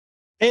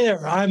Hey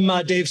there, I'm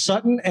Dave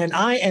Sutton, and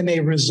I am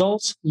a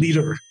results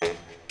leader.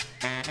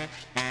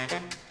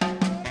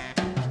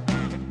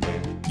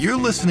 You're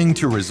listening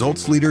to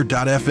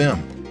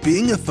ResultsLeader.fm.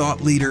 Being a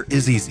thought leader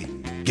is easy.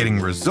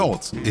 Getting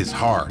results is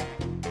hard.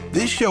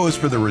 This show is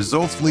for the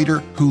results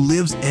leader who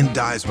lives and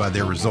dies by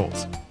their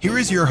results. Here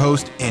is your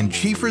host and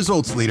Chief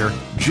Results Leader,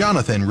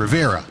 Jonathan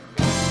Rivera.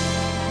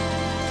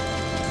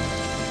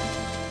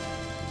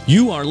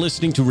 You are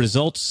listening to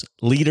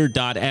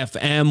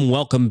ResultsLeader.fm.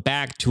 Welcome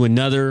back to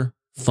another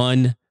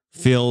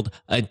fun-filled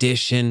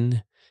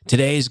edition.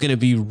 Today is going to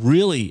be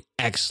really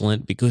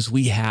excellent because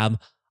we have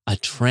a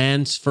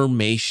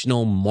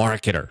transformational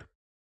marketer.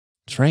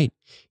 That's right.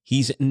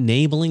 He's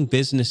enabling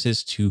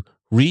businesses to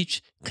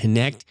reach,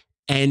 connect,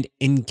 and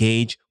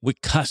engage with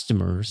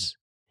customers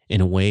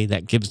in a way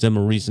that gives them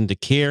a reason to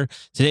care.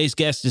 Today's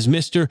guest is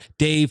Mr.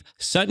 Dave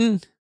Sutton.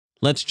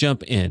 Let's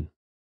jump in.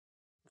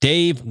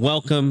 Dave,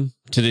 welcome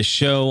to the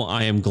show.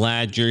 I am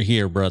glad you're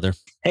here, brother.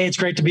 Hey, it's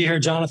great to be here,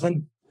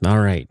 Jonathan. All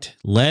right.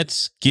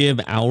 Let's give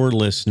our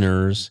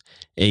listeners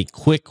a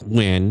quick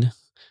win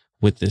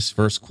with this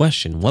first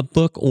question. What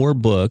book or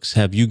books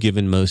have you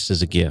given most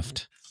as a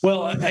gift?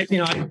 Well, I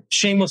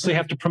shamelessly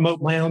have to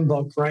promote my own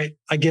book, right?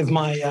 I give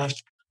my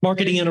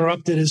Marketing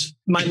Interrupted is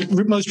my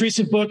most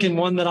recent book and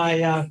one that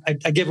I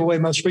give away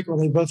most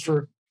frequently, both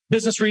for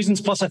business reasons.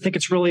 Plus, I think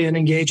it's really an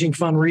engaging,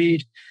 fun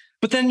read.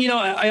 But then,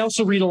 I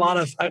also read a lot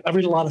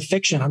of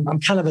fiction. I'm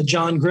kind of a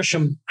John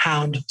Grisham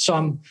hound.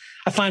 So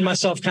I find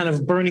myself kind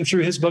of burning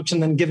through his books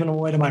and then giving them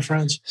away to my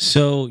friends.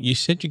 So you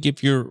said you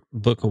give your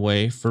book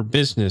away for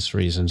business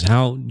reasons.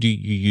 How do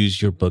you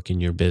use your book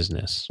in your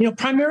business?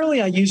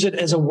 Primarily I use it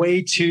as a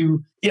way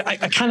to, I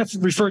kind of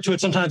refer to it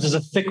sometimes as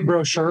a thick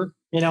brochure.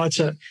 It's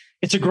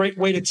a great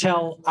way to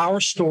tell our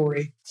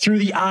story through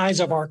the eyes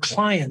of our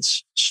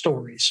clients'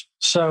 stories.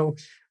 So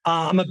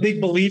I'm a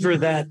big believer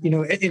that,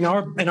 in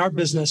our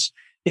business,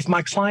 if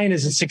my client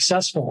isn't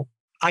successful,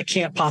 I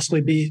can't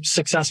possibly be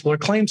successful or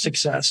claim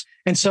success.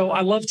 And so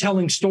I love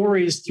telling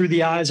stories through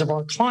the eyes of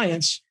our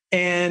clients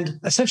and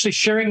essentially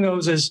sharing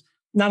those as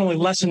not only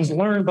lessons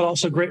learned, but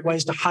also great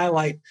ways to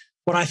highlight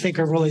what I think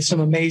are really some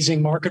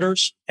amazing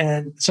marketers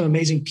and some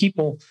amazing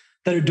people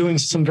that are doing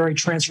some very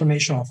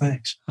transformational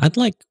things. I'd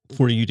like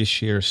for you to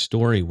share a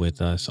story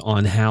with us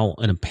on how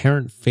an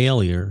apparent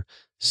failure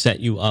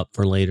set you up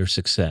for later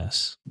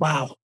success.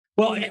 Wow.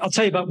 Well, I'll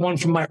tell you about one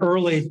from my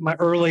early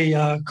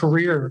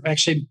career,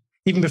 actually,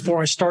 even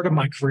before I started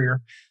my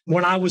career.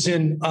 When I was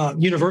in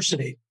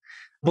university,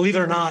 believe it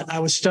or not, I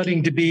was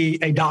studying to be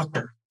a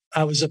doctor.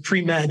 I was a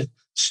pre-med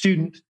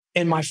student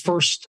in my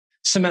first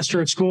semester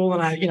at school.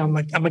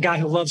 And I'm a guy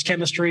who loves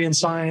chemistry and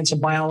science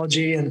and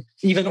biology and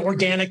even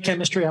organic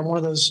chemistry. I'm one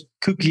of those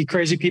kooky,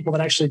 crazy people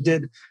that actually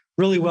did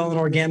really well in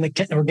organic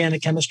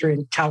chemistry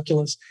and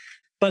calculus.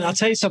 But I'll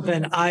tell you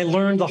something, I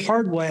learned the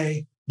hard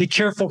way, be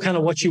careful kind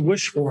of what you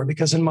wish for,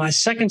 because in my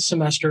second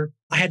semester,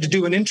 I had to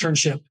do an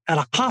internship at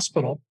a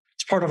hospital.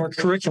 It's part of our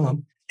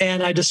curriculum.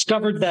 And I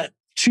discovered that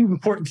two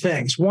important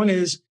things. One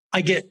is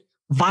I get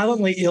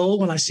violently ill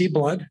when I see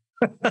blood.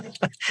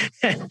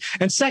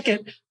 And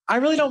second, I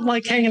really don't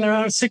like hanging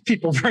around with sick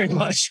people very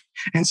much.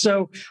 And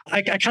so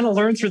I kind of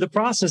learned through the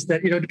process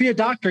that, to be a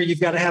doctor, you've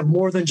got to have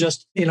more than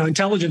just,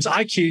 intelligence,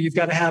 IQ. You've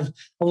got to have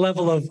a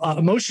level of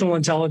emotional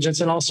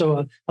intelligence and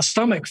also a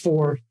stomach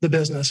for the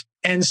business.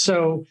 And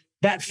so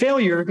that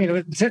failure,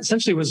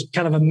 essentially was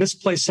kind of a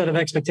misplaced set of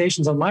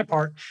expectations on my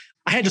part.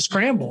 I had to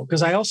scramble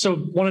because I also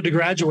wanted to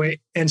graduate.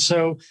 And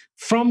so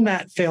from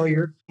that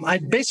failure, I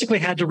basically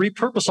had to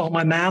repurpose all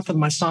my math and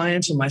my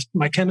science and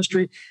my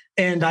chemistry.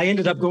 And I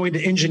ended up going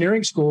to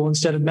engineering school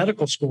instead of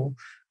medical school,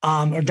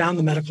 or down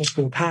the medical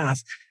school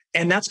path.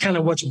 And that's kind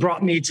of what's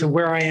brought me to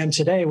where I am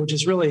today, which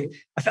is really,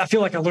 I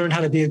feel like I learned how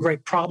to be a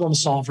great problem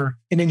solver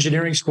in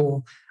engineering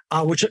school,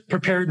 which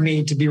prepared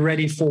me to be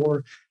ready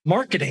for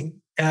marketing.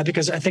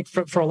 Because I think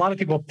for a lot of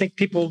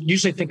people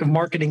usually think of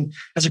marketing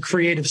as a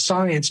creative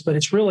science, but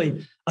it's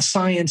really a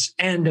science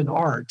and an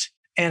art.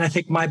 And I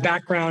think my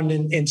background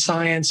in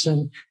science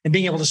and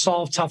being able to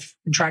solve tough,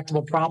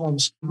 intractable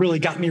problems really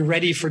got me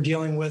ready for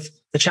dealing with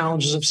the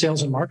challenges of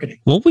sales and marketing.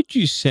 What would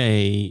you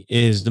say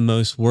is the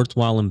most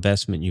worthwhile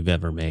investment you've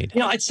ever made?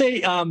 I'd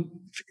say,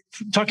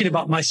 talking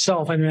about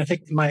myself, I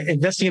think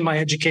investing in my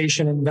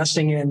education,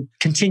 investing in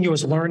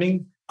continuous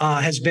learning,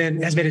 has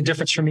made a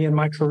difference for me in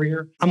my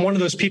career. I'm one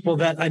of those people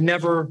that I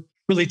never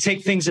really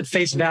take things at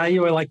face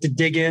value. I like to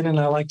dig in and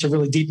I like to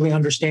really deeply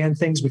understand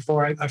things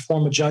before I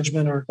form a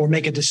judgment or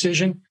make a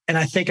decision. And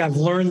I think I've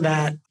learned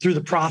that through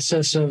the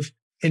process of,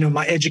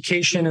 my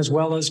education, as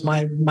well as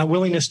my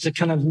willingness to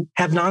kind of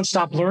have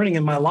nonstop learning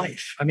in my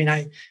life.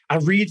 I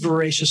read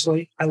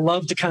voraciously. I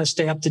love to kind of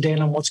stay up to date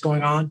on what's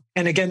going on.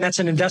 And again, that's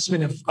an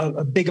investment of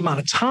a big amount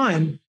of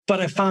time,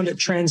 but I found it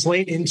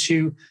translate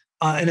into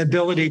an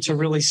ability to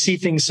really see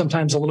things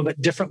sometimes a little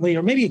bit differently,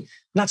 or maybe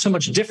not so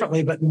much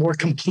differently, but more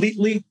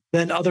completely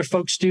than other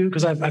folks do,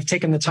 because I've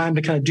taken the time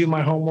to kind of do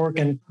my homework,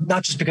 and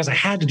not just because I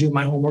had to do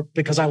my homework,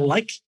 because I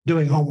like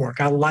doing homework.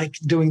 I like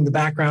doing the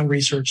background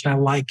research, and I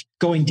like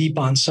going deep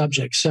on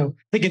subjects. So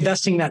I think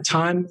investing that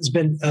time has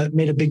been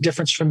made a big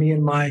difference for me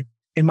in my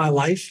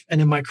life and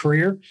in my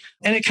career.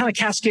 And it kind of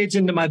cascades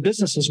into my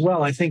business as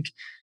well. I think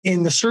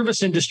in the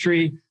service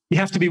industry, you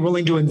have to be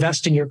willing to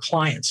invest in your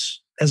clients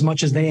as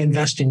much as they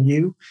invest in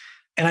you.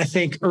 And I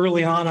think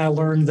early on, I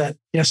learned that,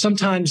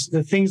 sometimes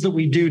the things that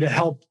we do to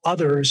help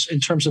others in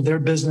terms of their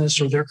business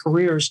or their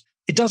careers,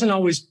 it doesn't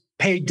always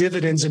pay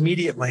dividends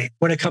immediately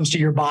when it comes to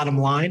your bottom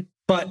line.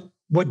 But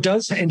what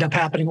does end up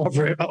happening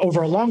over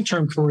a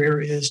long-term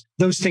career is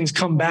those things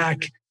come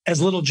back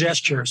as little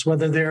gestures,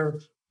 whether they're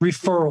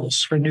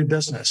referrals for new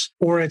business,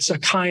 or it's a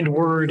kind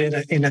word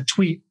in a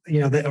tweet,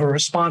 or a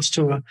response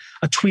to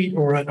a tweet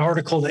or an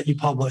article that you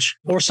publish.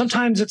 Or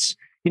sometimes it's,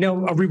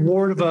 a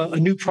reward of a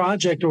new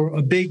project or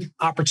a big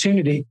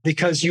opportunity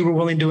because you were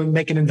willing to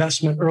make an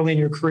investment early in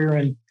your career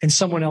in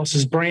someone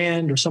else's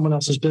brand or someone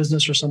else's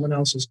business or someone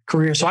else's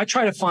career. So I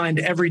try to find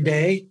every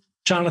day,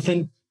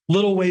 Jonathan,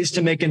 little ways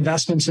to make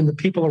investments in the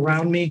people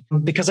around me,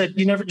 because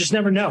you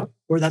never know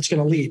where that's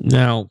going to lead.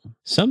 Now,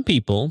 some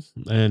people,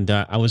 and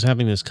I was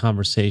having this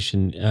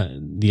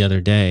conversation the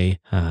other day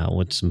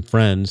with some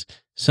friends,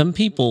 some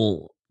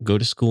people go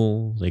to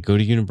school, they go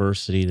to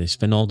university, they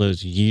spend all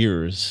those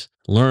years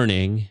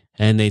learning,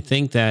 and they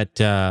think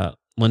that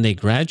when they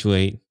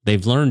graduate,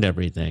 they've learned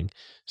everything.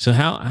 So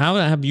how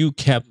have you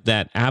kept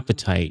that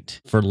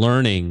appetite for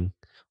learning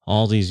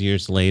all these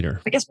years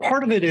later? I guess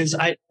part of it is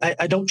I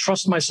don't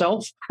trust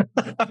myself,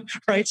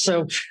 right?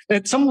 So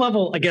at some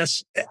level, I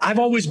guess I've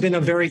always been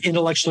a very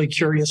intellectually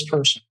curious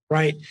person,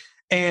 right?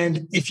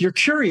 And if you're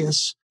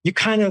curious, you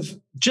kind of,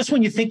 just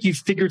when you think you've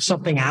figured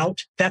something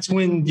out, that's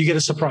when you get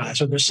a surprise,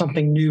 or there's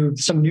something new,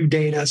 some new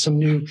data, some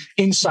new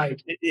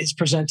insight is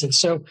presented.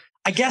 So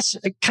I guess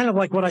kind of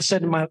like what I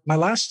said in my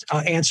last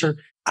answer,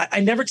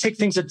 I never take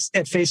things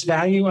at face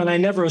value, and I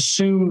never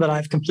assume that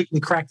I've completely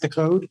cracked the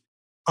code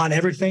on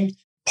everything.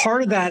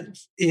 Part of that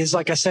is,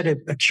 like I said,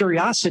 a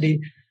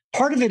curiosity.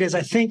 Part of it is,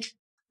 I think,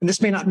 and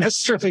this may not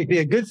necessarily be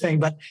a good thing,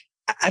 but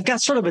I've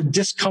got sort of a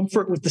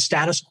discomfort with the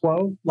status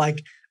quo.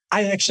 Like,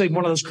 I actually am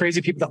one of those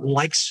crazy people that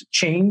likes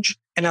change,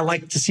 and I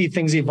like to see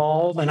things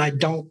evolve, and I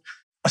don't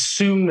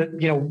assume that,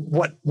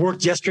 what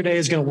worked yesterday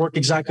is going to work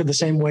exactly the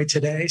same way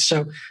today.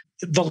 So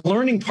the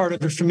learning part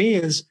of it for me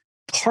is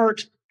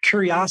part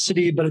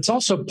curiosity, but it's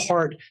also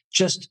part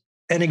just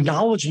an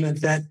acknowledgement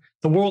that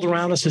the world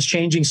around us is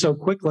changing so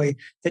quickly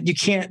that you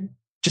can't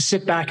just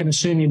sit back and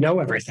assume you know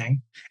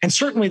everything. And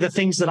certainly the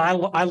things that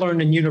I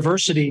learned in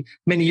university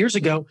many years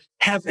ago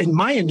have, in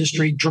my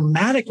industry,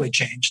 dramatically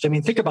changed. I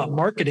mean, think about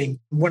marketing.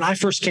 When I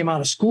first came out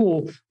of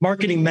school,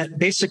 marketing meant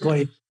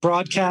basically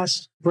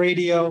broadcast,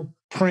 radio,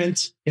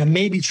 print,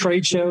 maybe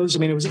trade shows. I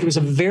mean, it was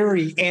a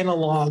very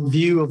analog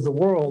view of the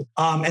world.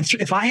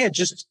 If I had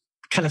just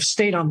kind of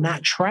stayed on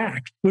that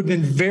track, it would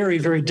have been very,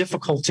 very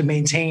difficult to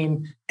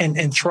maintain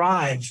and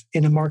thrive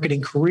in a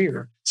marketing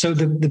career. So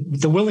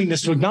the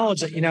willingness to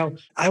acknowledge that,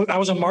 I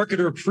was a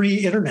marketer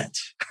pre-internet,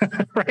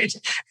 right?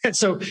 And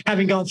so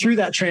having gone through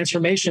that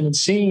transformation and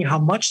seeing how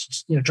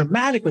much,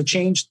 dramatically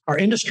changed our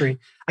industry,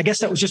 I guess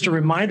that was just a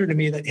reminder to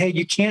me that, hey,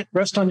 you can't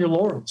rest on your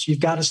laurels. You've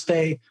got to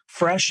stay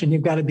fresh, and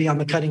you've got to be on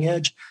the cutting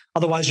edge.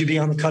 Otherwise, you'll be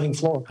on the cutting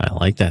floor. I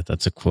like that.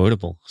 That's a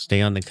quotable.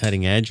 Stay on the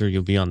cutting edge, or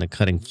you'll be on the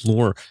cutting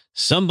floor.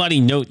 Somebody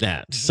note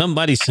that.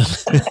 Somebody.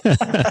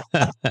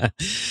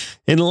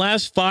 In the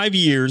last 5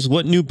 years,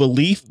 what new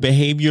belief,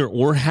 behavior,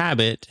 or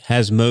habit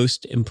has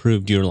most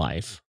improved your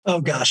life? Oh,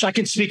 gosh, I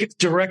can speak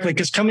directly,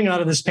 because coming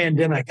out of this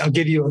pandemic, I'll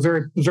give you a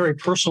very, very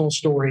personal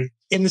story.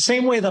 In the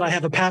same way that I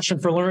have a passion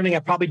for learning, I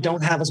probably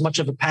don't have as much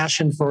of a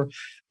passion for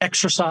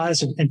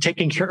exercise and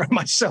taking care of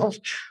myself.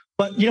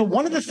 But,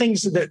 one of the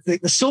things that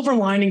the silver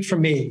lining for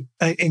me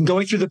in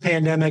going through the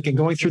pandemic and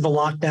going through the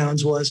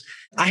lockdowns was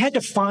I had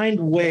to find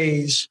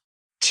ways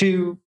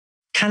to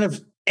kind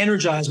of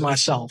energize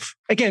myself.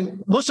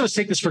 Again, most of us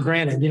take this for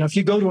granted. If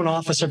you go to an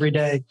office every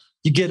day,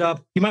 you get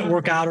up, you might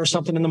work out or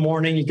something in the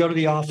morning, you go to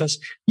the office,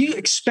 you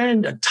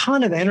expend a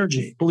ton of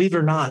energy, believe it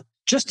or not,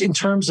 just in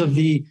terms of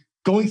the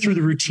going through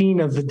the routine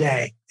of the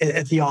day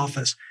at the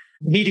office,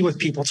 meeting with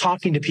people,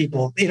 talking to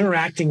people,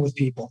 interacting with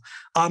people.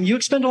 You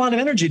expend a lot of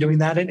energy doing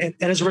that. And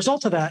as a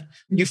result of that,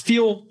 you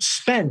feel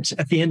spent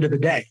at the end of the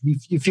day.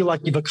 You feel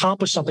like you've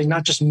accomplished something,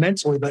 not just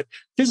mentally, but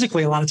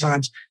physically a lot of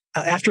times.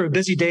 After a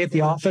busy day at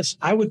the office,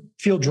 I would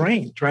feel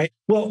drained, right?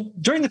 Well,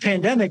 during the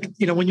pandemic,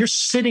 when you're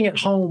sitting at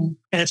home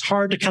and it's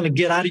hard to kind of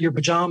get out of your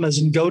pajamas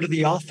and go to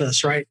the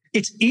office, right?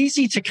 It's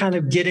easy to kind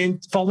of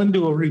fall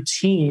into a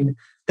routine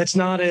that's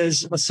not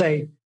as, let's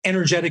say,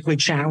 energetically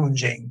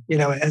challenging,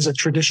 as a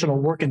traditional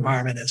work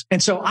environment is.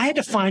 And so I had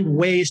to find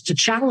ways to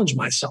challenge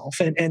myself.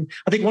 And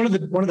I think one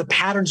of the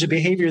patterns of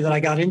behavior that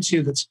I got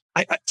into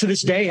to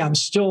this day, I'm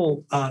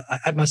still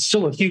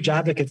a huge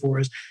advocate for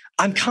is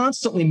I'm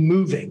constantly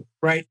moving,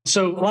 right?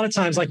 So a lot of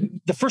times, like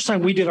the first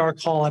time we did our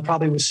call, I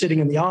probably was sitting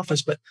in the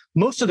office, but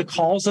most of the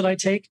calls that I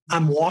take,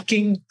 I'm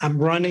walking, I'm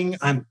running,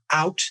 I'm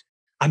out,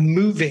 I'm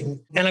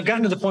moving. And I've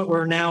gotten to the point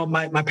where now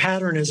my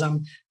pattern is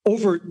I'm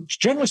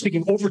generally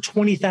speaking, over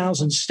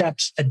 20,000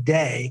 steps a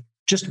day,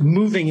 just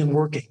moving and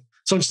working.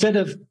 So instead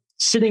of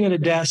sitting at a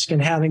desk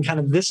and having kind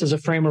of this as a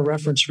frame of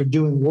reference for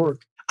doing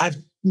work, I've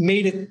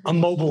made it a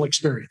mobile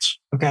experience.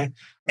 Okay.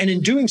 And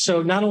in doing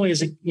so, not only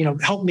has it,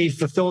 helped me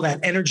fulfill that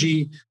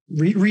energy,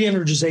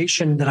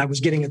 re-energization that I was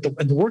getting at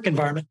the work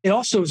environment, it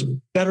also is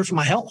better for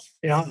my health.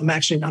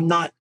 I'm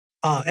not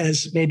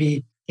as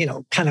maybe,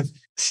 kind of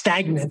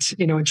stagnant,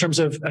 in terms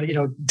of,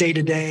 day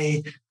to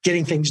day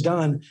getting things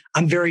done.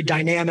 I'm very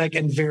dynamic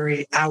and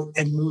very out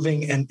and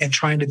moving and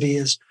trying to be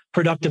as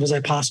productive as I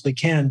possibly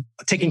can,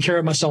 taking care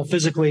of myself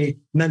physically,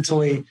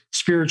 mentally,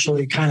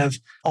 spiritually, kind of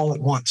all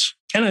at once.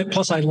 And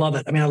plus, I love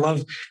it. I mean,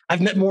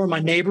 I've met more of my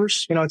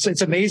neighbors.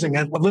 It's amazing.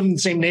 I've lived in the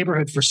same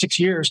neighborhood for 6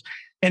 years.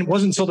 And it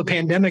wasn't until the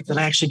pandemic that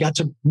I actually got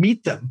to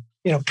meet them,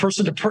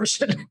 person to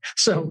person.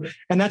 So,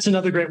 and that's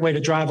another great way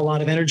to drive a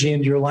lot of energy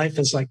into your life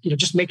is like,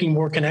 just making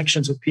more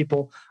connections with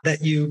people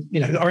that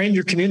are in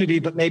your community,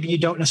 but maybe you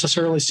don't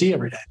necessarily see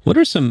every day. What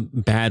are some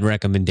bad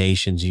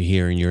recommendations you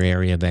hear in your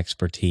area of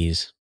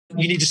expertise?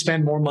 You need to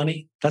spend more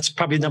money. That's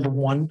probably number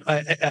one.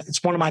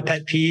 It's one of my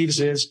pet peeves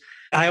is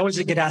I always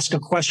get asked a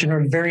question or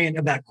a variant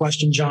of that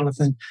question,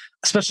 Jonathan,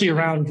 especially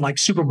around like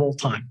Super Bowl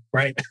time,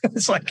 right?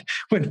 It's like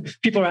when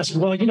people are asking,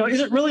 well,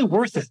 is it really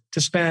worth it to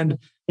spend,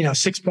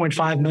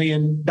 $6.5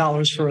 million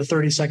for a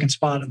 30-second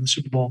spot in the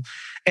Super Bowl?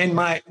 And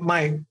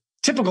my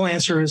typical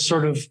answer is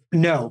sort of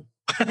no.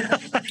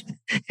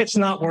 It's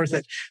not worth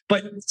it.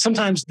 But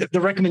sometimes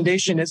the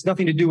recommendation has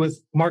nothing to do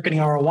with marketing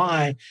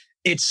ROI.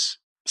 It's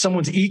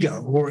someone's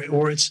ego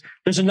or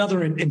there's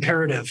another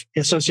imperative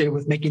associated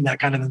with making that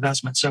kind of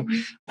investment. So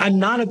I'm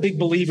not a big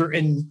believer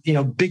in,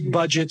 big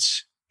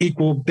budgets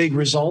equal big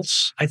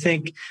results. I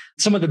think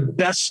some of the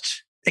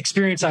best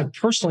experience I've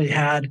personally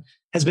had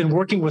has been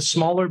working with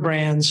smaller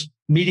brands,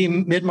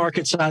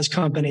 mid-market size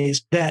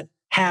companies that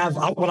have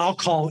what I'll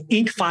call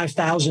Inc.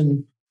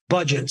 5000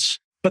 budgets,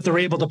 but they're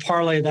able to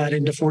parlay that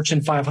into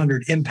Fortune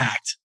 500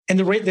 impact. And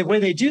the way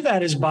they do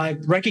that is by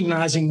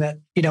recognizing that,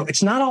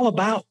 it's not all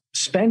about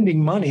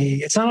spending money.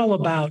 It's not all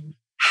about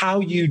how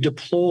you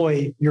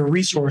deploy your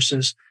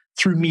resources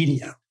through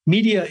media.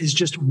 Media is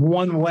just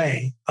one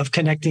way of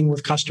connecting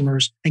with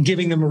customers and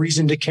giving them a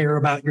reason to care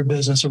about your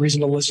business, a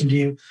reason to listen to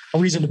you, a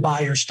reason to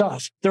buy your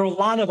stuff. There are a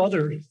lot of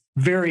other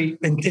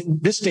in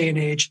this day and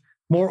age,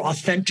 more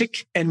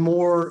authentic and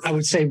more, I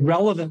would say,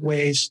 relevant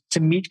ways to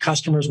meet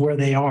customers where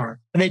they are.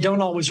 And they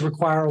don't always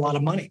require a lot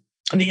of money.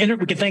 And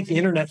we can thank the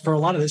internet for a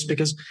lot of this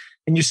because,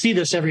 and you see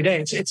this every day.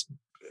 It's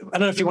I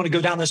don't know if you want to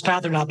go down this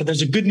path or not, but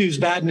there's a good news,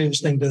 bad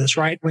news thing to this,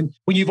 right? When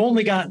you've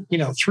only got,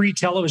 3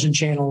 television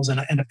channels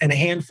and a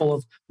handful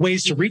of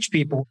ways to reach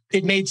people,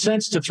 it made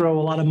sense to throw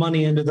a lot of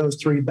money into those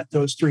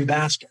three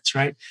baskets,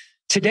 right?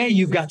 Today,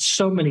 you've got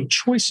so many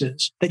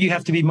choices that you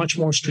have to be much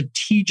more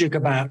strategic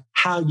about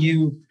how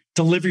you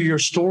deliver your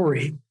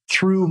story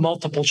through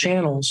multiple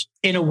channels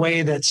in a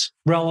way that's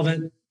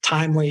relevant,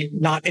 timely,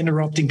 not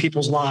interrupting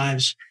people's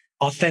lives,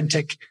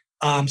 authentic.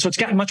 So it's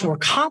gotten much more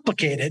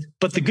complicated,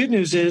 but the good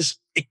news is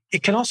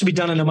it can also be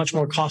done in a much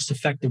more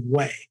cost-effective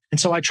way. And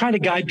so I try to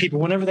guide people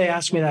whenever they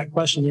ask me that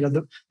question.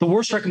 The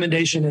worst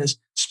recommendation is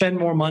spend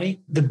more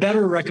money. The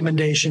better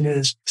recommendation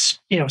is,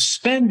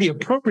 spend the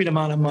appropriate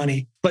amount of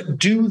money, but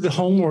do the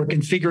homework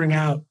in figuring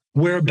out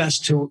where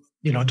best to,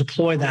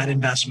 deploy that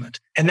investment.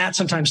 And that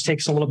sometimes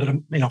takes a little bit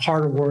of,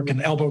 harder work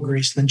and elbow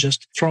grease than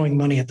just throwing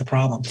money at the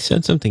problem. You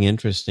said something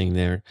interesting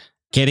there.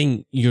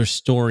 Getting your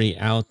story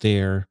out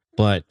there,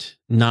 but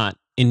not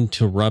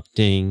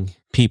interrupting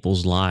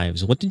people's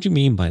lives. What did you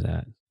mean by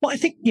that? Well, I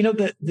think,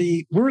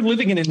 we're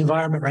living in an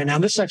environment right now.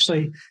 This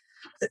actually,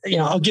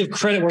 I'll give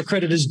credit where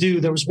credit is due.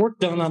 There was work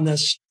done on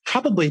this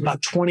probably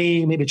about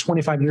 20, maybe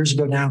 25 years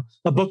ago now,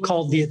 a book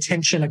called The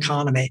Attention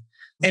Economy.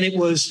 And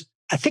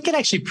I think it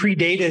actually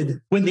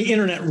predated when the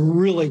internet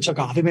really took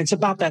off. I mean, it's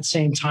about that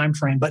same time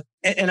frame, but,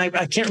 and I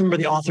can't remember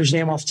the author's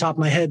name off the top of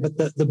my head, but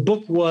the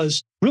book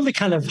was really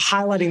kind of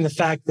highlighting the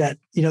fact that,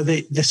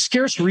 the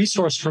scarce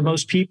resource for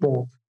most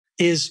people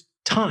is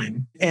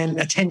time and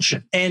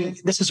attention. And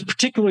this is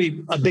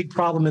particularly a big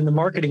problem in the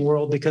marketing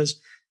world because,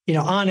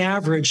 on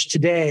average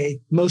today,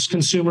 most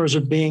consumers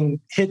are being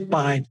hit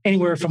by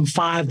anywhere from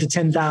 5 to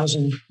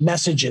 10,000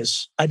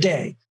 messages a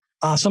day.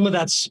 Some of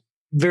that's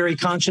very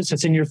conscious.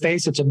 It's in your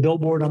face. It's a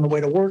billboard on the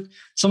way to work.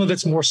 Some of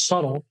it's more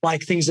subtle,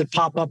 like things that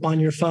pop up on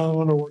your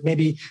phone or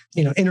maybe,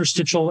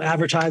 interstitial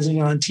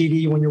advertising on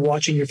TV when you're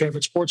watching your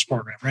favorite sports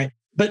program, right?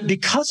 But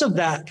because of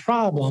that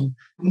problem,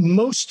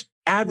 most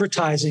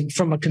advertising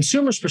from a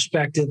consumer's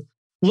perspective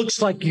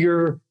looks like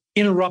you're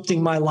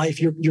interrupting my life.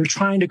 You're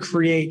trying to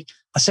create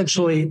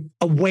essentially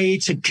a way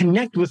to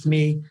connect with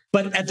me,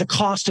 but at the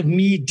cost of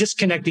me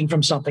disconnecting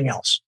from something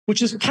else,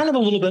 which is kind of a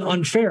little bit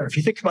unfair if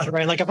you think about it,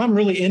 right? Like if I'm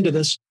really into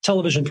this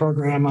television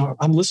program,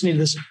 I'm listening to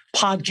this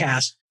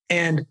podcast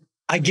and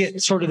I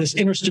get sort of this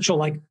interstitial,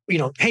 like,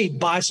 hey,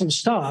 buy some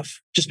stuff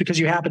just because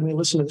you happen to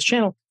listen to this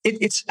channel.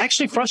 It's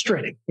actually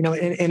frustrating,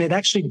 and it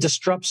actually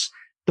disrupts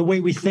the way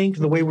we think,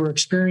 the way we're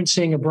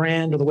experiencing a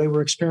brand, or the way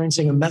we're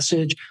experiencing a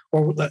message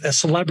or a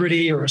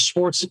celebrity or a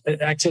sports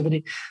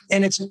activity.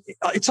 And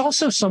it's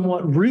also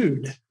somewhat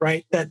rude,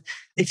 right? That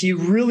if you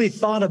really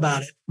thought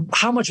about it,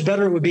 how much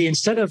better it would be,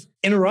 instead of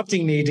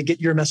interrupting me to get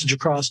your message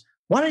across,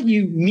 why don't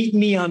you meet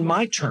me on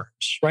my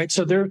terms, right?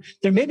 So there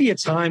may be a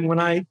time when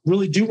I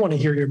really do want to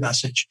hear your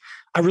message.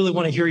 I really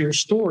want to hear your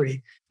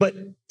story, but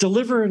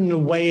deliver it in a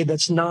way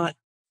that's not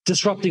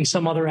disrupting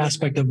some other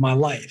aspect of my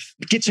life.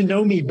 Get to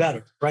know me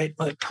better, right?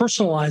 Like,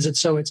 personalize it.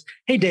 So it's,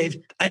 hey, Dave,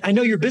 I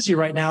know you're busy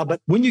right now, but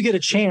when you get a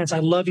chance,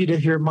 I'd love you to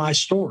hear my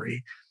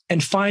story,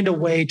 and find a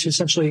way to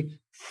essentially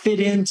fit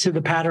into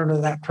the pattern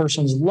of that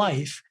person's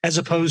life, as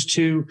opposed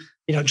to,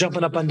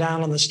 jumping up and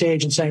down on the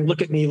stage and saying,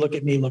 look at me, look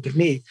at me, look at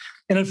me.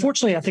 And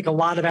unfortunately, I think a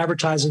lot of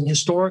advertising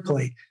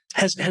historically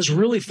has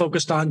really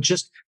focused on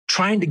just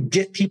trying to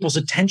get people's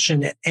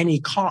attention at any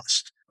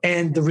cost.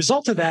 And the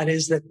result of that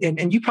is that,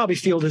 and you probably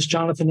feel this,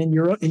 Jonathan, in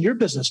your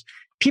business,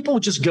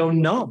 people just go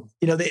numb.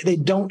 They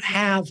don't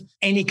have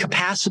any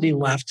capacity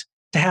left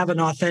to have an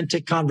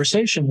authentic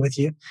conversation with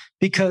you,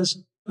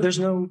 because there's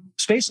no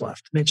space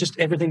left. I mean,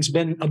 everything's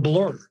been a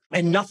blur,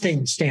 and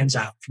nothing stands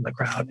out from the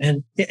crowd.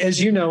 And as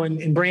you know,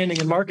 in branding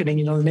and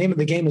marketing, the name of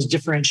the game is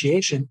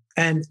differentiation.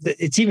 And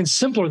it's even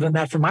simpler than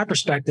that from my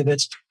perspective.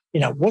 It's,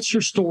 what's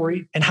your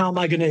story, and how am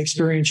I going to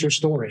experience your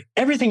story?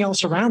 Everything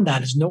else around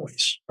that is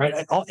noise,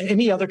 right?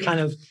 Any other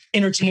kind of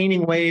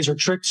entertaining ways or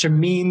tricks or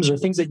memes or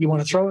things that you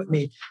want to throw at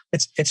me,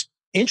 it's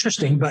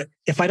interesting. But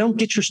if I don't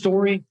get your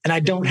story, and I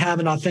don't have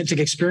an authentic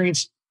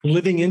experience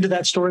living into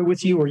that story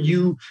with you, or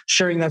you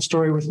sharing that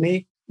story with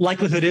me,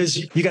 likelihood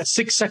is you got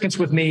 6 seconds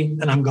with me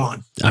and I'm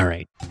gone. All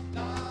right.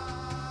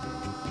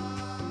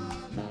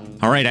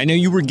 I know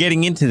you were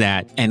getting into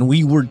that, and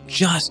we were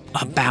just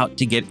about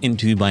to get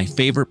into my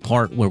favorite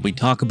part, where we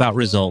talk about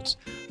results.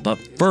 But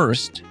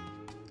first,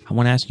 I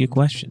want to ask you a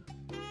question.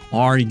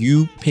 Are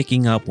you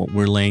picking up what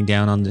we're laying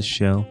down on this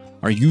show?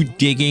 Are you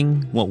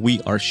digging what we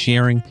are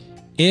sharing?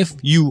 If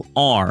you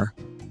are,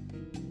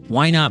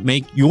 why not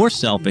make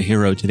yourself a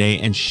hero today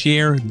and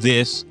share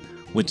this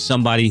with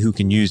somebody who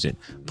can use it?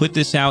 Put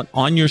this out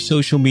on your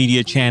social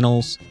media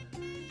channels.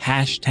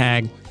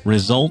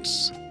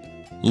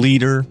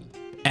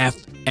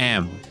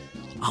 #ResultsLeaderFM.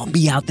 I'll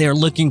be out there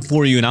looking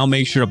for you, and I'll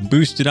make sure to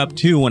boost it up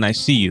too when I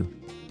see you.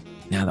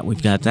 Now that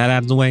we've got that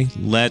out of the way,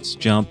 let's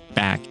jump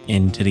back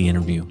into the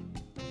interview.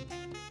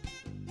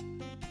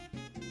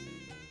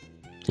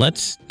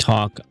 Let's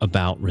talk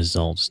about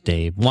results,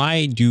 Dave.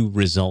 Why do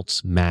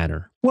results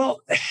matter?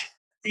 Well,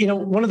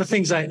 one of the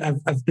things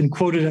I've been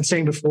quoted as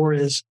saying before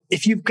is,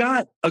 if you've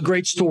got a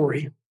great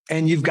story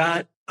and you've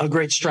got a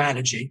great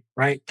strategy,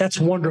 right? That's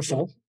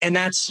wonderful. And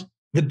that's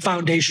the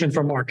foundation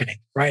for marketing,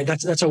 right?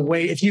 That's a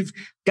way. If you've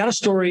got a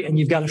story and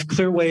you've got a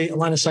clear way, a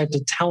line of sight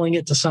to telling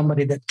it to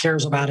somebody that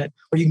cares about it,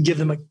 or you can give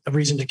them a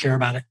reason to care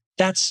about it,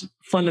 that's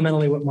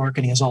fundamentally what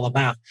marketing is all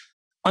about.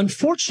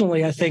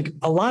 Unfortunately, I think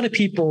a lot of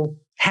people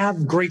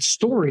have great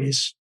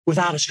stories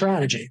without a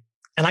strategy.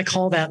 And I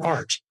call that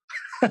art.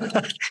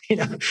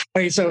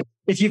 So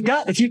if you've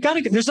got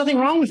there's nothing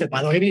wrong with it,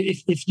 by the way. I mean,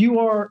 if you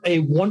are a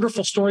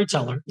wonderful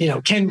storyteller,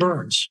 Ken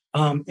Burns,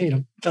 of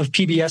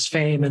PBS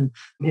fame and,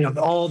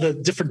 all the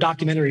different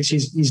documentaries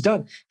he's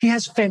done, he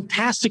has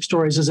fantastic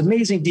stories, has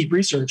amazing deep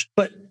research.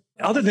 But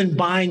other than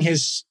buying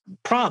his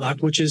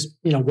product, which is,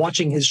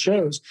 watching his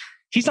shows,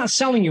 he's not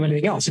selling you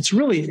anything else.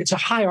 It's a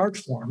high art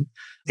form.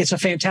 It's a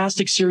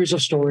fantastic series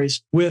of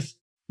stories with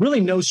really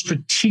no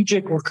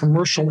strategic or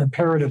commercial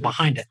imperative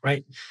behind it,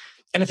 right?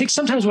 And I think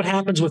sometimes what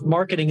happens with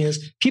marketing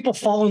is people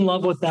fall in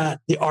love with the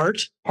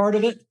art part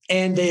of it.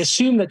 And they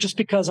assume that just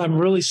because I'm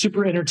really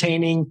super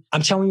entertaining,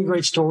 I'm telling a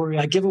great story,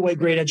 I give away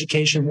great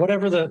education,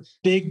 whatever the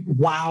big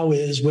wow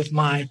is with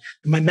my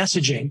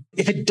messaging,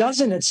 if it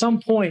doesn't at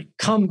some point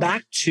come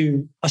back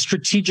to a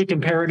strategic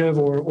imperative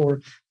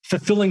or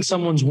fulfilling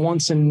someone's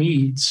wants and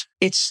needs,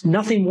 it's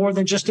nothing more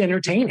than just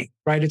entertaining,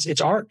 right?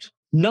 It's art.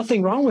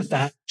 Nothing wrong with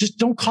that. Just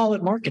don't call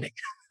it marketing.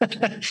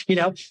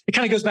 It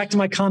kind of goes back to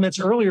my comments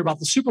earlier about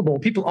the Super Bowl.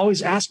 People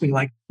always ask me,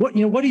 like, what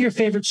are your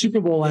favorite Super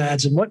Bowl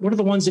ads? And what are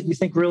the ones that you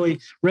think really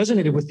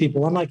resonated with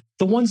people? I'm like,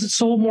 the ones that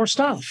sold more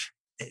stuff.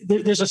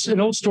 There's an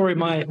old story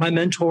my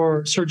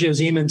mentor, Sergio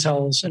Zeman,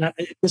 tells, and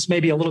this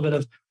may be a little bit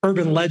of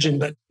urban legend,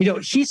 but,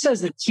 he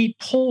says that he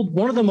pulled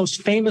one of the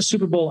most famous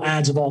Super Bowl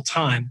ads of all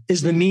time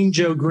is the Mean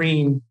Joe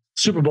Green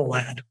Super Bowl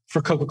ad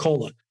for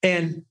Coca-Cola.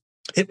 And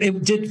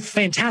it did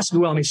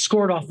fantastically well. I mean,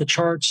 scored off the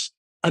charts.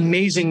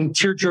 Amazing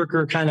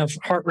tearjerker, kind of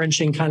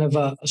heart-wrenching kind of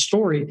a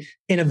story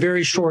in a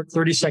very short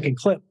 30-second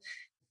clip.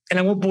 And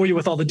I won't bore you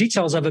with all the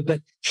details of it,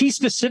 but he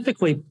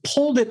specifically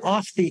pulled it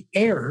off the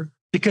air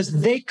because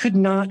they could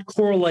not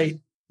correlate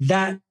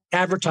that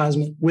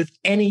advertisement with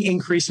any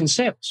increase in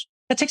sales.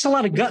 That takes a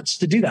lot of guts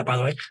to do that, by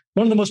the way.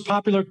 One of the most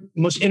popular,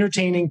 most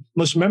entertaining,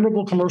 most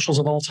memorable commercials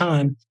of all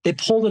time, they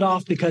pulled it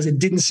off because it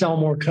didn't sell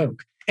more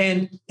Coke.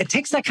 And it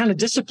takes that kind of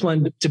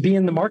discipline to be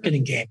in the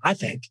marketing game, I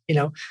think.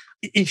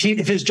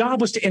 If his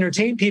job was to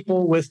entertain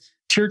people with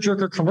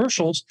tearjerker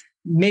commercials,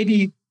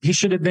 maybe he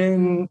should have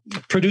been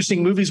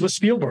producing movies with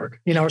Spielberg,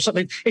 or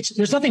something.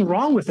 There's nothing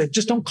wrong with it.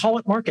 Just don't call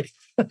it marketing.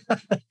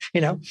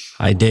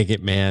 I dig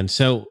it, man.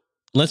 So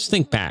let's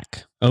think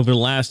back over the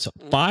last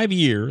 5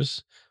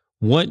 years.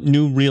 What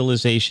new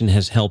realization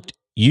has helped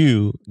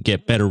you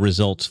get better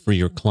results for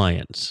your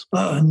clients?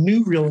 A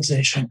new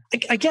realization.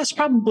 I guess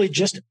probably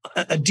just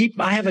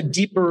I have a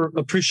deeper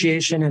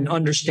appreciation and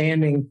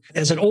understanding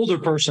as an older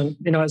person,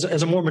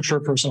 as a more mature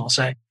person, I'll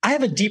say. I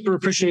have a deeper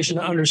appreciation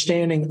and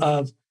understanding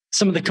of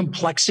some of the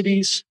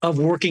complexities of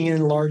working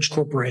in large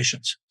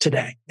corporations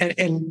today.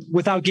 And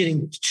without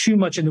getting too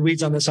much in the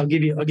weeds on this, I'll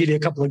give you a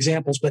couple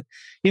examples. But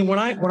when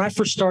I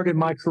first started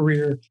my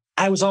career,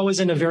 I was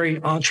always in a very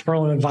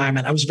entrepreneurial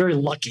environment. I was very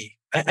lucky.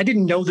 I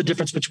didn't know the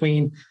difference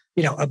between,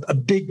 a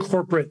big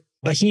corporate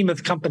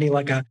behemoth company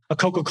like a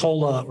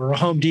Coca-Cola or a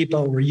Home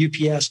Depot or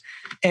UPS,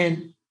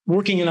 and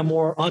working in a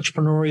more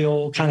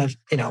entrepreneurial kind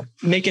of,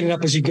 making it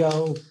up as you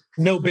go,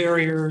 no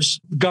barriers,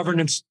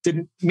 governance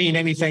didn't mean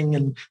anything,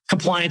 and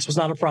compliance was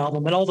not a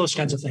problem, and all those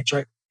kinds of things,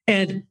 right?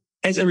 And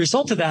as a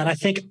result of that, I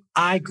think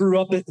I grew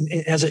up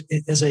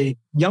as a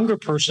younger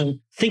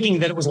person thinking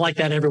that it was like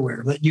that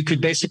everywhere, that you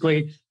could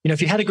basically,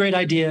 if you had a great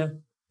idea,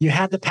 you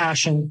had the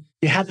passion,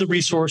 you had the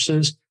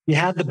resources, you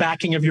had the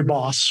backing of your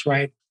boss,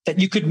 right? That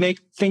you could make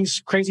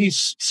crazy,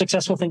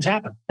 successful things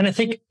happen. And I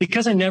think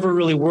because I never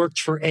really worked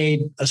for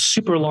a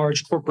super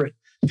large corporate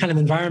kind of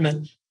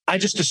environment, I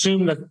just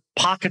assumed that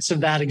pockets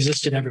of that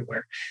existed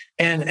everywhere.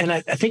 And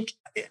I think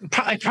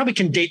I probably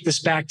can date this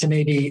back to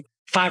maybe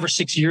 5 or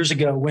 6 years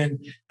ago when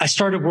I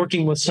started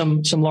working with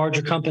some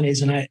larger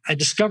companies. And I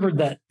discovered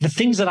that the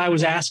things that I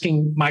was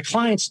asking my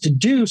clients to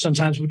do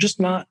sometimes were just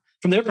not,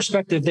 from their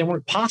perspective, they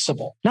weren't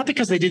possible. Not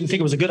because they didn't think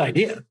it was a good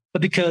idea,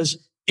 but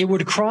because it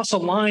would cross a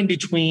line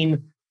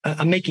between,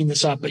 I'm making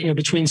this up, but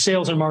between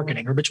sales and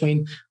marketing, or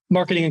between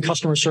marketing and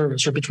customer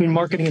service, or between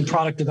marketing and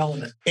product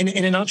development. In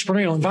an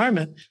entrepreneurial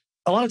environment,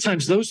 a lot of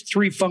times those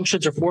 3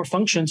 functions or 4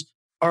 functions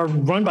are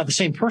run by the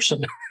same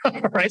person,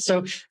 right? So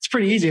it's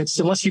pretty easy.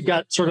 Unless you've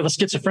got sort of a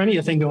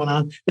schizophrenia thing going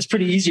on, it's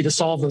pretty easy to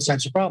solve those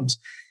types of problems.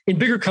 In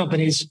bigger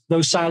companies,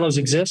 those silos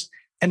exist,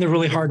 and they're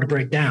really hard to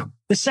break down.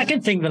 The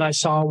second thing that I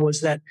saw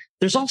was that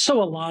there's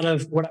also a lot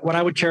of what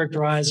I would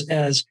characterize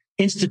as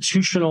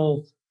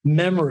institutional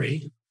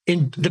memory.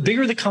 In the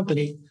bigger the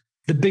company,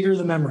 the bigger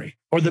the memory,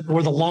 or the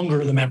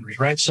longer the memory,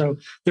 right? So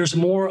there's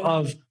more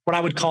of what I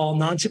would call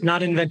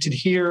not invented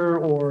here,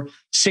 or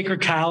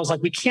sacred cows.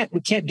 Like we can't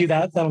do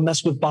that. That'll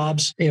mess with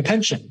Bob's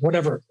pension,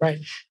 whatever, right?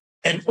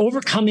 And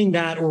overcoming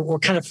that, or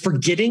kind of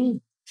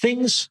forgetting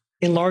things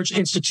in large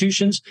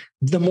institutions,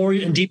 the more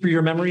and deeper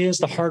your memory is,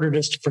 the harder it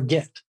is to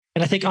forget.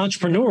 And I think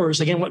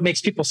entrepreneurs, again, what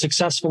makes people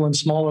successful in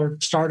smaller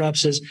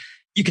startups is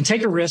you can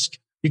take a risk,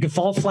 you can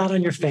fall flat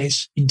on your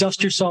face, you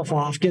dust yourself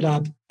off, get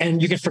up,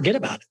 and you can forget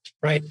about it,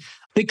 right?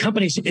 Big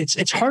companies,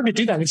 it's hard to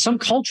do that. In some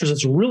cultures,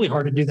 it's really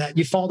hard to do that.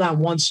 You fall down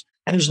once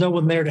and there's no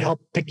one there to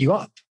help pick you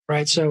up,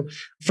 right? So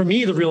for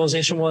me, the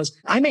realization was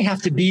I may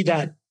have to be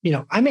that,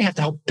 I may have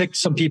to help pick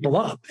some people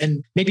up.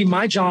 And maybe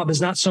my job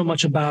is not so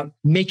much about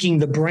making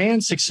the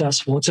brand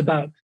successful. It's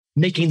about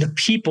making the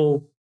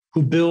people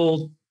who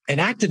build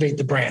and activate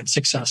the brand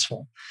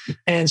successful.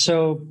 And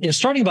so,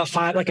 starting about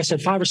 5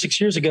 or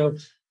 6 years ago,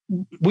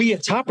 we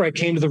at TopRight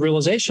came to the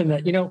realization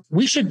that,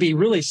 we should be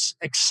really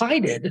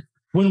excited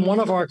when one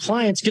of our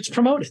clients gets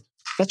promoted.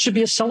 That should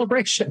be a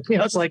celebration.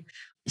 It's like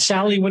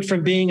Sally went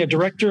from being a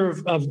director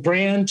of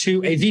brand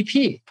to a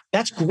VP.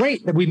 That's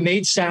great that we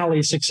made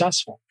Sally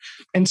successful.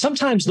 And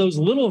sometimes those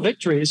little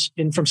victories,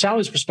 from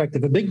Sally's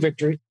perspective, a big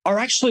victory, are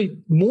actually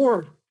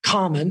more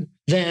common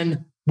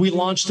than we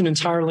launched an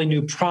entirely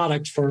new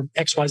product for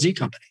XYZ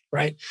company,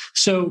 right?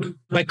 So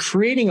by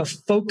creating a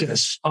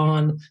focus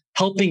on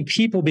helping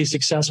people be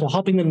successful,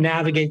 helping them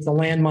navigate the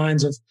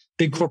landmines of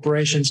big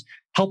corporations,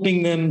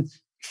 helping them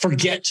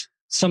forget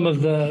some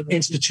of the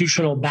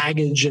institutional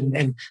baggage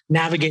and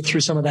navigate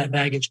through some of that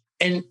baggage,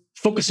 and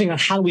focusing on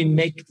how we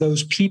make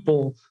those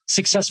people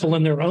successful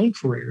in their own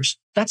careers,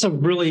 that's a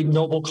really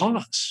noble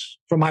cause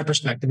from my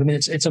perspective. I mean,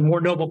 it's a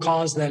more noble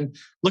cause than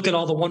look at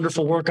all the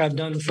wonderful work I've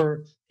done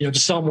for, to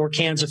sell more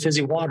cans of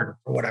fizzy water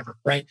or whatever,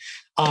 right?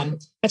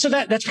 And so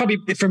that's probably,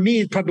 for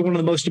me, probably one of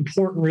the most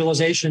important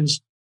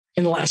realizations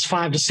in the last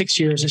 5 to 6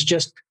 years is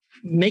just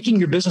making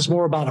your business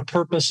more about a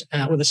purpose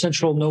with a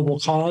central noble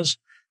cause,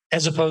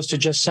 as opposed to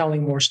just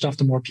selling more stuff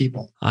to more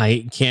people.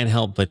 I can't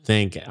help but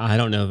think, I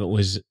don't know if it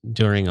was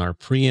during our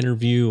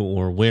pre-interview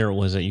or where it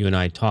was that you and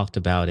I talked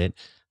about it,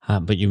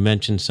 but you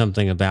mentioned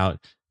something about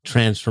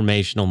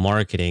transformational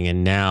marketing,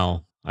 and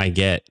now I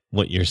get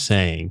what you're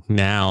saying.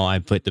 Now I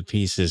put the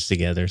pieces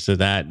together. So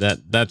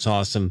that's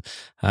awesome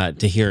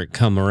to hear it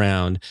come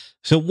around.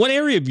 So what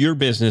area of your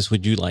business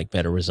would you like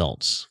better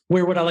results?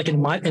 Where would I like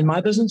in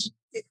my business?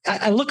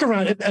 I look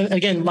around,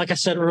 again, like I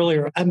said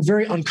earlier, I'm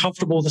very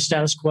uncomfortable with the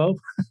status quo.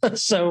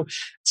 So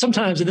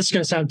sometimes, and this is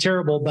going to sound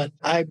terrible, but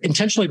I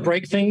intentionally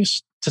break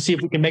things to see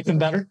if we can make them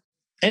better.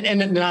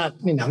 And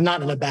not,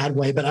 not in a bad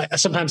way, but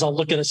sometimes I'll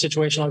look at a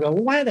situation, I'll go,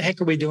 well, why the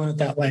heck are we doing it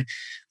that way?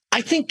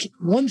 I think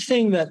one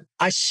thing that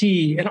I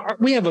see, and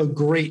we have a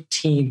great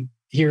team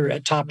here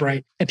at Top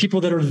Right, and people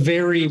that are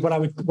very, what I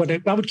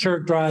would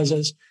characterize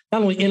as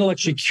not only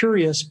intellectually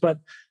curious, but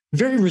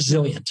very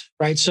resilient,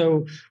 right?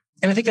 So,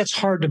 and I think that's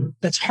hard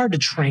to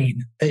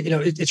train.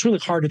 It's really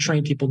hard to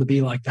train people to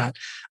be like that.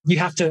 You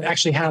have to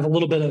actually have a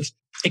little bit of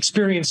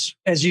experience,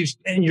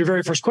 in your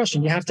very first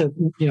question. You have to,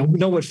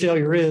 know what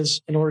failure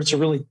is in order to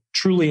really,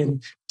 truly,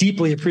 and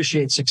deeply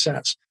appreciate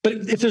success. But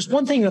if there's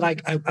one thing that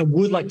I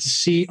would like to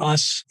see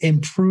us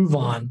improve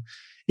on,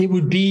 it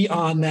would be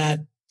on that,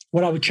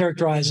 what I would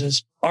characterize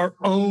as our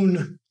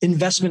own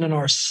investment in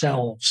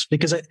ourselves.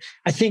 Because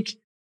I think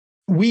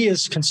we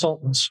as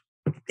consultants,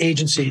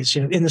 agencies,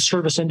 in the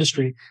service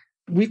industry,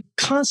 we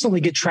constantly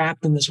get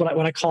trapped in this,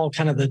 what I call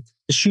kind of the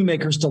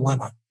shoemaker's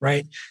dilemma,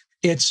 right?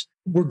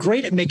 We're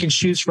great at making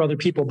shoes for other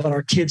people, but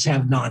our kids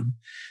have none.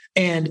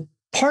 And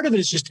part of it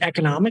is just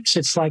economics.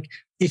 It's like,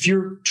 if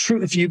you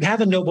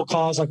have a noble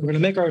cause, like we're going to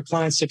make our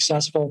clients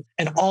successful,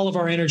 and all of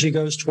our energy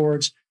goes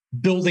towards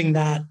building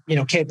that,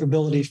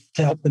 capability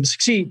to help them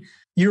succeed,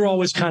 you're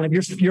always kind of,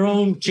 your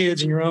own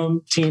kids and your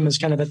own team is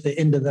kind of at the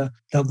end of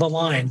the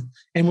line.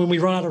 And when we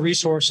run out of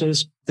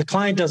resources, the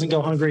client doesn't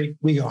go hungry,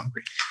 we go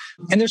hungry.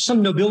 And there's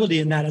some nobility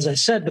in that, as I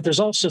said, but there's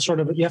also sort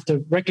of, you have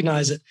to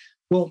recognize it.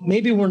 Well,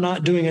 maybe we're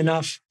not doing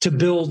enough to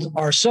build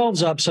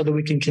ourselves up so that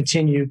we can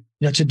continue,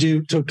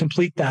 to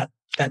complete that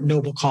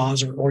noble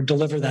cause or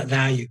deliver that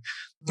value.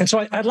 And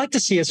so I'd like to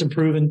see us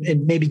improve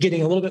and maybe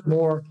getting a little bit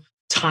more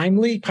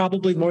timely,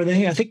 probably more than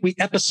anything. I think we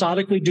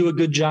episodically do a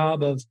good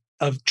job of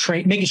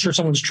making sure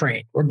someone's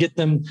trained or get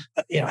them,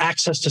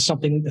 access to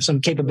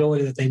some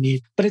capability that they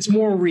need. But it's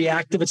more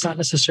reactive. It's not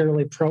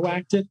necessarily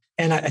proactive.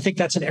 And I think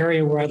that's an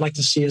area where I'd like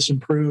to see us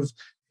improve,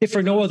 if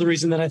for no other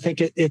reason than I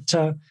think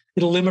it'll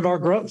limit our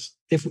growth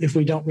if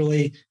we don't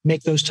really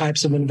make those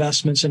types of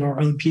investments in our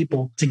own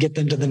people to get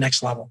them to the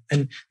next level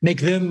and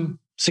make them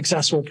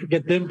successful,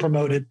 get them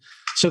promoted,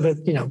 so that,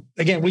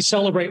 again, we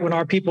celebrate when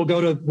our people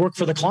go to work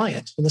for the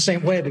client in the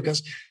same way,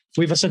 because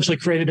we've essentially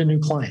created a new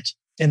client.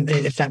 And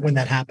when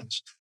that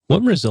happens.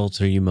 What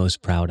results are you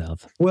most proud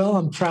of? Well,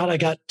 I'm proud I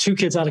got 2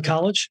 kids out of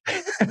college.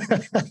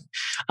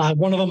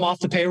 One of them off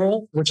the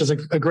payroll, which is a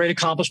great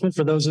accomplishment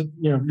for those of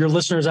your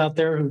listeners out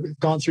there who've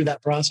gone through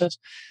that process.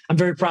 I'm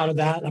very proud of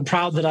that. I'm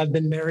proud that I've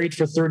been married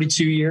for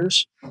 32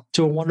 years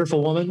to a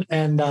wonderful woman.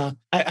 And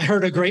I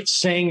heard a great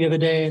saying the other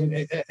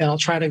day, and I'll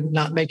try to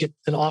not make it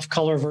an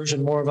off-color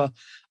version, more of an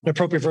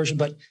appropriate version.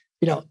 But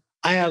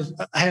I have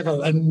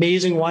an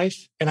amazing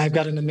wife, and I've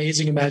got an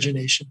amazing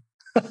imagination.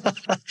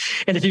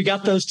 And if you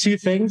got those 2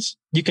 things,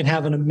 you can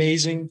have an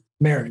amazing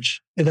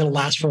marriage that'll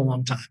last for a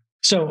long time.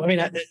 So,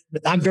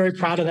 I'm very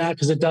proud of that,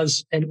 because it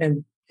does.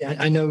 And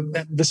I know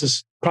that this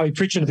is probably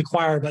preaching to the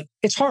choir, but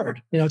it's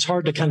hard. It's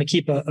hard to kind of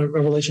keep a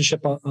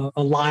relationship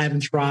alive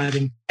and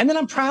thriving. And then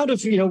I'm proud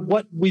of,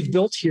 what we've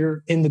built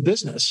here in the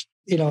business,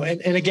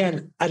 and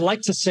again, I'd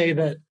like to say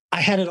that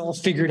I had it all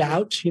figured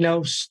out,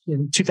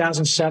 in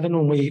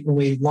 2007 when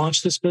we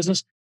launched this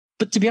business.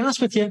 But to be honest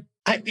with you,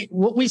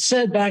 what we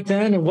said back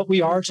then and what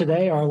we are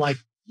today are like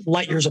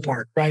light years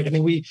apart, right?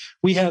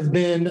 We have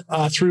been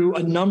through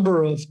a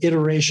number of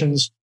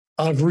iterations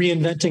of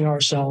reinventing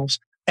ourselves.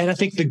 And I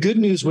think the good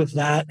news with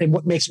that, and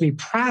what makes me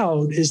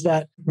proud, is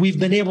that we've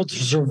been able to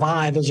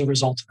survive as a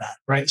result of that,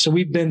 right? So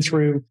we've been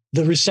through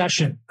the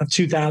recession of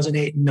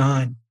 2008 and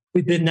 9.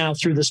 We've been now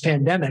through this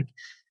pandemic.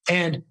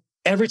 And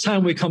every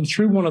time we come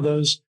through one of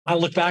those, I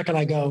look back and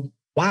I go,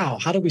 wow,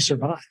 how did we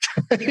survive?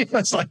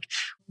 It's like,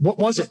 what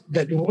was it?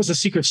 What was the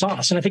secret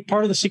sauce? And I think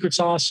part of the secret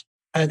sauce,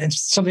 and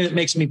something that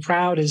makes me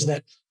proud, is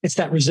that it's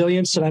that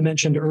resilience that I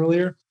mentioned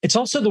earlier. It's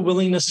also the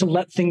willingness to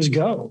let things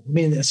go.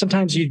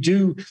 Sometimes you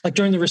do, like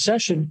during the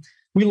recession,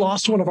 we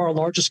lost one of our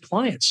largest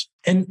clients.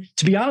 And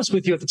to be honest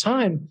with you, at the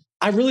time,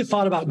 I really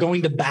thought about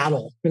going to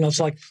battle. It's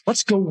like,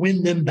 let's go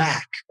win them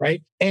back,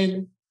 right?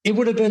 And it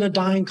would have been a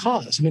dying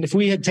cause. If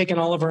we had taken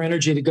all of our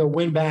energy to go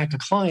win back a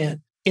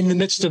client, in the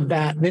midst of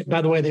that,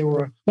 by the way, they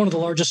were one of the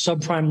largest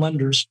subprime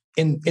lenders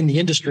in the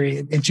industry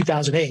in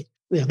 2008.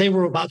 They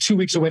were about 2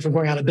 weeks away from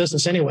going out of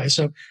business anyway.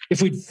 So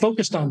if we'd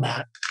focused on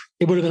that,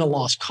 it would have been a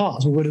lost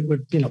cause. We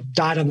would have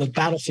died on the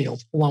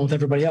battlefield along with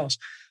everybody else.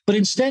 But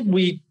instead,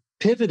 we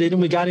pivoted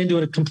and we got into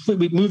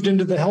we moved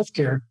into the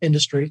healthcare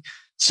industry,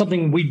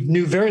 something we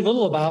knew very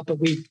little about, but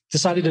we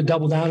decided to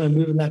double down and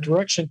move in that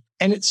direction.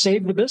 And it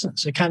saved the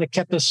business. It kind of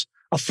kept us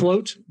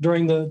afloat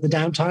during the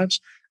down times.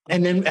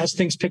 And then as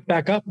things picked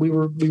back up, we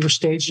were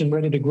staged and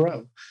ready to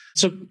grow.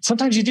 So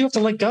sometimes you do have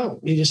to let go.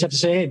 You just have to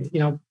say,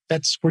 hey,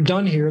 we're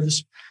done here.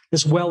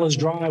 This well is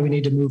dry. We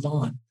need to move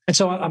on. And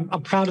so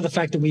I'm proud of the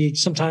fact that we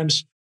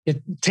sometimes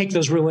take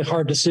those really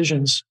hard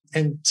decisions.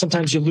 And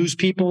sometimes you lose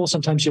people,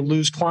 sometimes you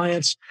lose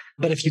clients.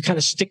 But if you kind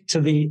of stick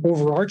to the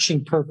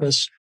overarching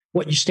purpose,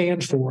 what you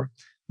stand for,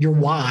 your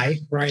why,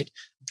 right?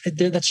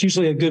 That's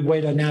usually a good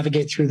way to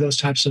navigate through those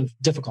types of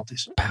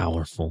difficulties.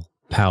 Powerful.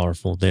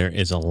 There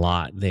is a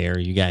lot there.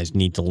 You guys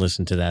need to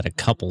listen to that a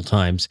couple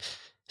times.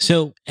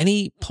 So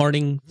any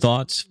parting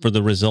thoughts for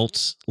the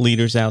results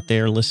leaders out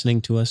there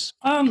listening to us?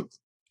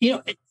 You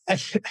know,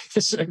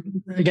 this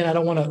again, I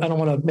don't want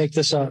to make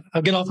this.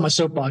 I'll get off my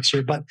soapbox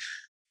here, but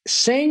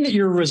saying that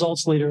you're a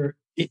results leader,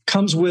 it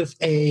comes with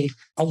a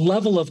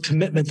level of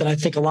commitment that I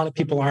think a lot of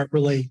people aren't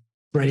really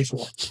ready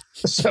for.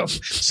 So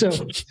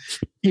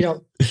you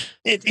know,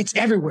 it's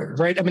everywhere,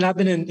 right? I mean, I've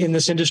been in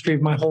this industry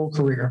my whole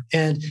career,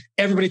 and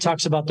everybody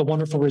talks about the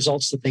wonderful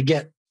results that they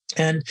get.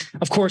 And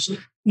of course,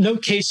 no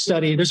case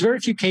study. There's very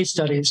few case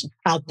studies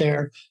out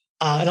there.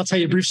 And I'll tell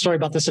you a brief story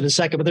about this in a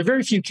second, but there are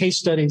very few case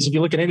studies, if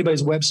you look at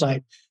anybody's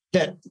website,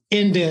 that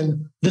end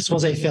in, this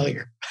was a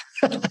failure,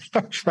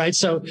 right?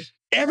 So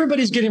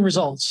everybody's getting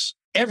results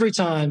every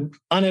time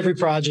on every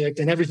project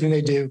and everything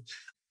they do.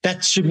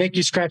 That should make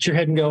you scratch your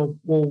head and go,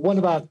 well, what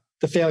about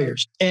the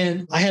failures?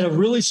 And I had a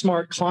really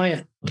smart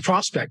client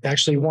prospect,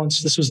 actually,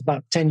 once, this was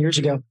about 10 years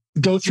ago,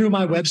 go through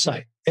my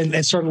website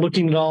and started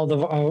looking at all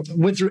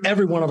went through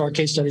every one of our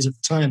case studies at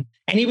the time.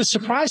 And he was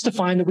surprised to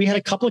find that we had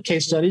a couple of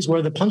case studies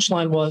where the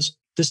punchline was,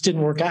 this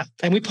didn't work out.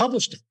 And we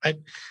published it. Right?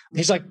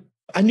 He's like,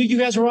 I knew you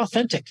guys were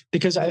authentic,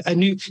 because I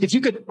knew if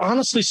you could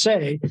honestly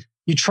say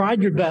you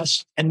tried your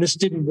best and this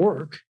didn't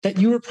work, that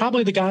you were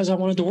probably the guys I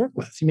wanted to work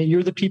with. I mean,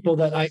 you're the people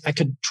that I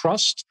could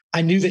trust.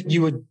 I knew that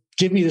you would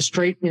give me the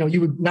straight,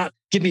 you would not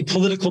give me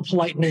political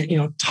politeness,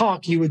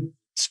 talk. You would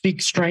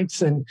speak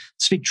strength and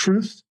speak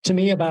truth to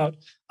me about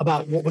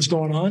what was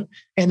going on.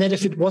 And then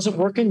if it wasn't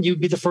working,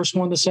 you'd be the first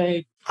one to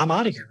say, I'm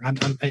out of here.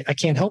 I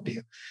can't help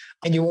you.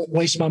 And you won't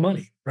waste my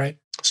money, right?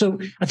 So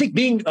I think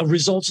being a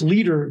results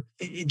leader,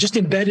 just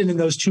embedded in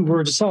those two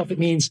words itself, it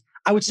means,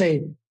 I would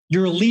say,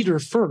 you're a leader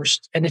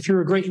first. And if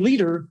you're a great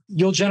leader,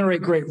 you'll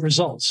generate great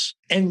results.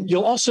 And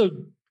you'll also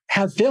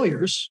have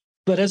failures,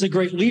 but as a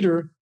great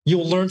leader,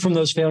 you'll learn from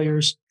those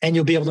failures and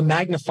you'll be able to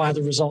magnify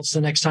the results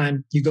the next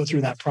time you go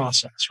through that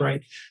process,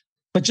 right?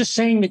 But just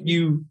saying that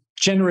you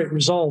generate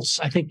results,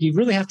 I think you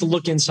really have to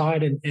look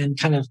inside and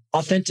kind of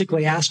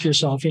authentically ask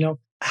yourself,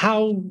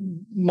 how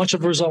much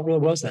of a result really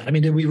was that? I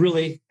mean, did we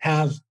really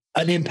have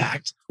an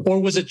impact,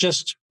 or was it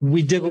just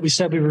we did what we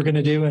said we were going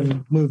to do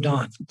and moved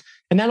on?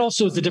 And that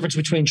also is the difference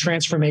between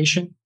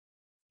transformation,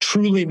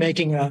 truly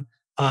making an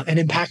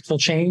impactful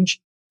change,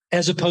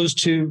 as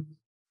opposed to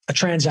a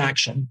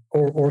transaction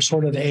or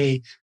sort of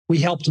we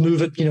helped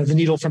move it, the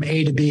needle from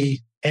A to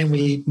B and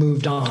we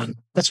moved on.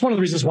 That's one of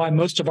the reasons why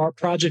most of our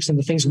projects and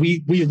the things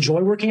we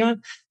enjoy working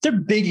on, they're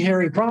big,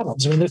 hairy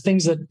problems. I mean, they're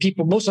things that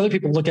most other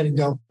people look at it and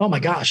go, oh my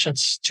gosh,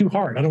 that's too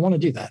hard. I don't want to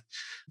do that.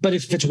 But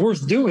if it's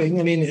worth doing,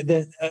 I mean,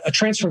 a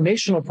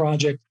transformational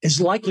project is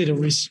likely to,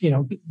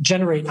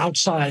 generate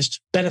outsized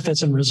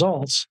benefits and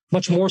results,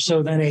 much more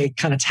so than a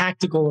kind of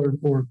tactical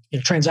or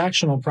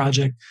transactional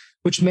project,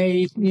 which you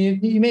may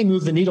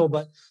move the needle,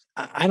 but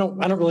I don't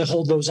really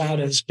hold those out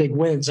as big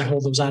wins. I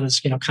hold those out as,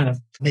 kind of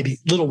maybe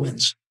little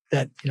wins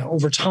that,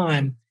 over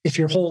time, if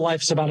your whole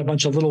life's about a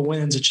bunch of little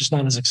wins, it's just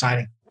not as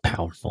exciting.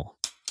 Powerful.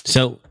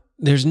 So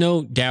there's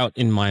no doubt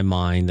in my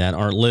mind that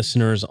our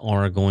listeners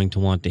are going to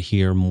want to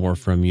hear more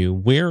from you.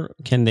 Where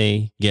can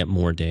they get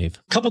more, Dave?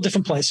 A couple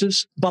different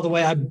places. By the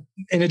way,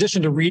 in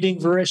addition to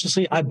reading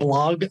voraciously, I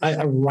blog,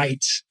 I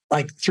write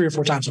like 3 or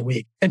 4 times a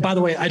week. And by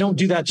the way, I don't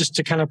do that just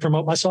to kind of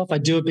promote myself. I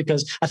do it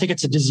because I think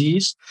it's a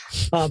disease.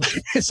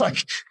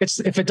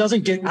 If it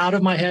doesn't get out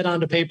of my head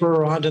onto paper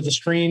or onto the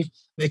screen,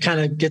 I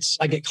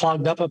get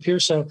clogged up here.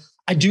 So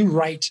I do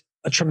write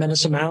a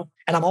tremendous amount.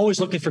 And I'm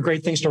always looking for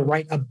great things to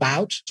write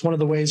about. It's one of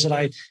the ways that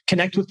I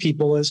connect with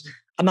people is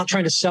I'm not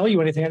trying to sell you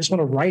anything. I just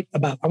want to write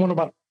about,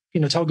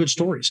 tell good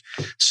stories.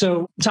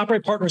 So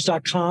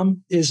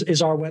toprightpartners.com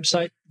is our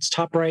website. It's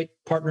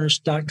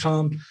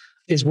toprightpartners.com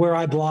is where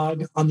I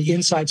blog on the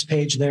insights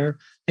page there.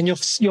 And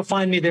you'll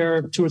find me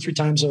there 2 or 3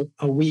 times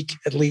a week,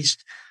 at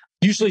least.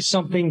 Usually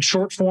something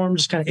short form,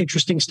 just kind of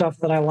interesting stuff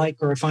that I like,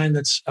 or I find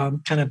that's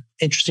kind of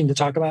interesting to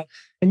talk about.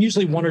 And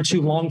usually 1 or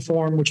 2 long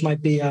form, which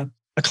might be a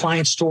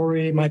client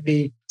story, it might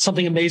be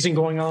something amazing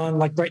going on.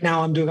 Like right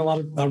now, I'm doing a lot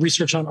of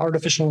research on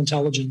artificial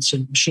intelligence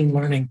and machine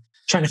learning,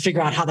 trying to figure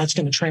out how that's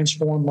going to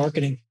transform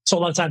marketing. So a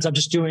lot of times I'm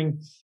just doing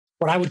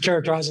what I would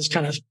characterize as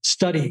kind of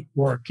study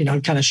work,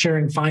 kind of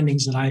sharing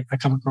findings that I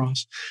come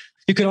across.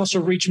 You can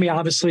also reach me,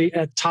 obviously,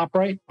 at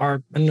TopRight. I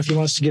don't know if you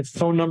want us to give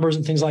phone numbers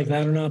and things like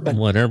that or not. But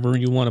whatever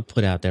you want to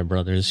put out there,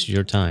 brother, it's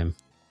your time.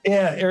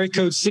 Yeah, area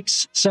code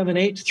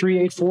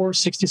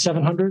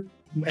 678-384-6700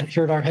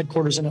 here at our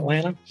headquarters in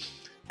Atlanta.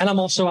 And I'm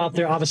also out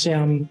there. Obviously,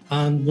 I'm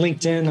on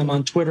LinkedIn. I'm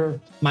on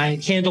Twitter. My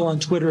handle on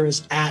Twitter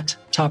is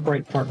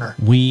 @TopRightPartner.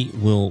 We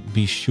will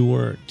be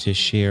sure to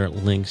share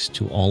links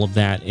to all of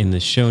that in the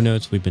show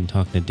notes. We've been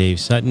talking to Dave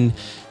Sutton.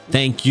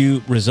 Thank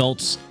you,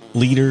 results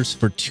leaders,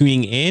 for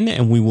tuning in,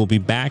 and we will be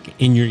back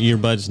in your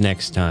earbuds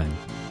next time.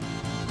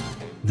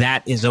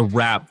 That is a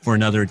wrap for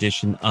another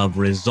edition of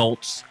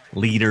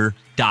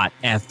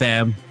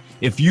ResultsLeader.fm.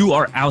 If you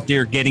are out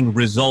there getting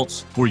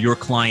results for your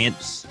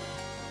clients,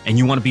 and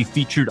you want to be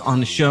featured on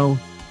the show,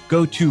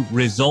 go to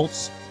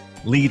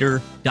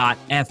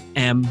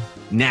resultsleader.fm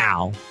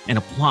now and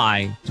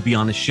apply to be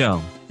on the show.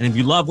 And if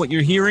you love what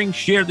you're hearing,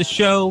 share the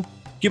show,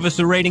 give us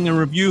a rating and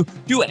review.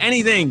 Do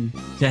anything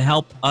to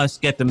help us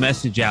get the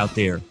message out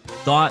there.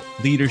 Thought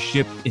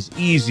leadership is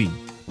easy,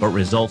 but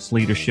results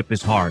leadership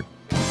is hard.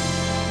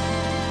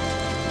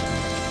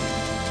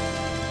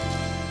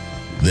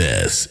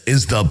 This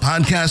is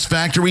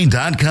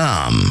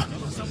thepodcastfactory.com.